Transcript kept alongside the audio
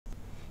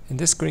In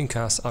this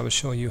screencast I will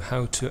show you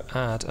how to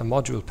add a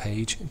module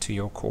page to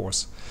your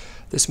course.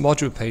 This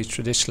module page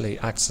traditionally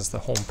acts as the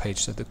home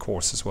page to the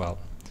course as well.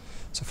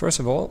 So first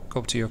of all,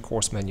 go to your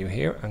course menu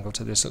here and go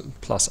to this little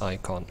plus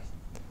icon.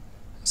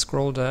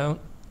 Scroll down,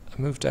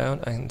 move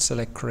down and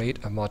select create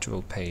a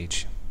module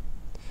page.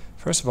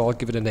 First of all,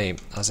 give it a name.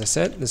 As I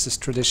said, this is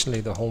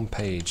traditionally the home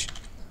page.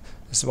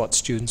 This is what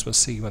students will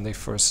see when they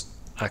first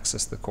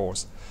access the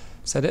course.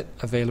 Set it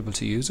available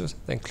to users,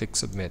 then click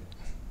submit.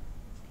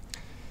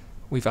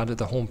 We've added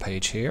the home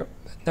page here.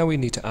 Now we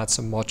need to add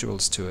some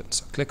modules to it.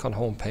 So click on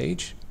home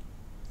page.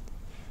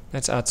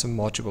 Let's add some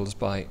modules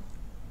by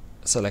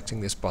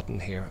selecting this button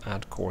here,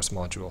 add course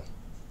module.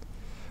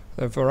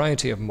 There are a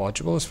variety of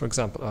modules, for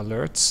example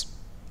alerts.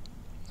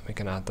 We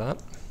can add that.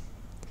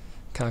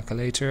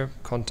 Calculator,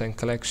 content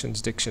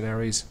collections,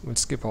 dictionaries. We'll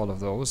skip all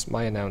of those.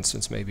 My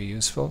announcements may be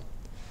useful.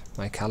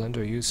 My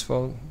calendar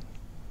useful.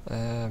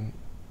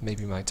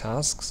 Maybe my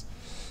tasks.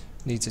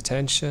 Needs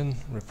attention,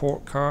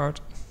 report card.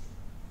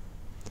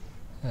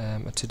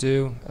 A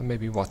to-do, and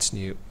maybe what's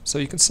new. So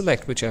you can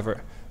select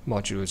whichever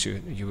modules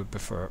you would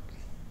prefer.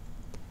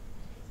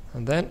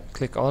 And then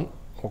click on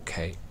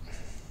OK.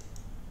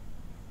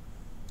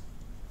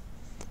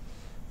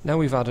 Now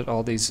we've added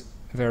all these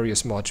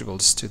various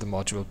modules to the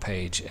module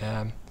page.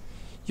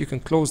 You can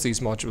close these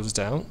modules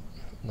down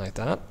like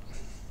that.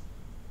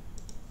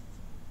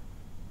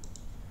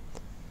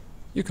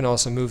 You can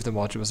also move the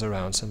modules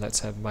around. So let's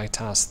have my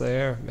tasks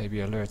there, maybe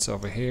alerts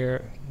over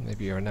here,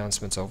 maybe your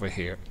announcements over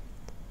here.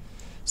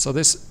 So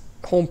this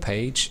home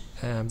page,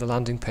 the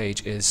landing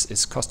page, is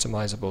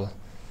customizable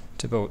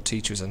to both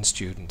teachers and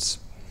students.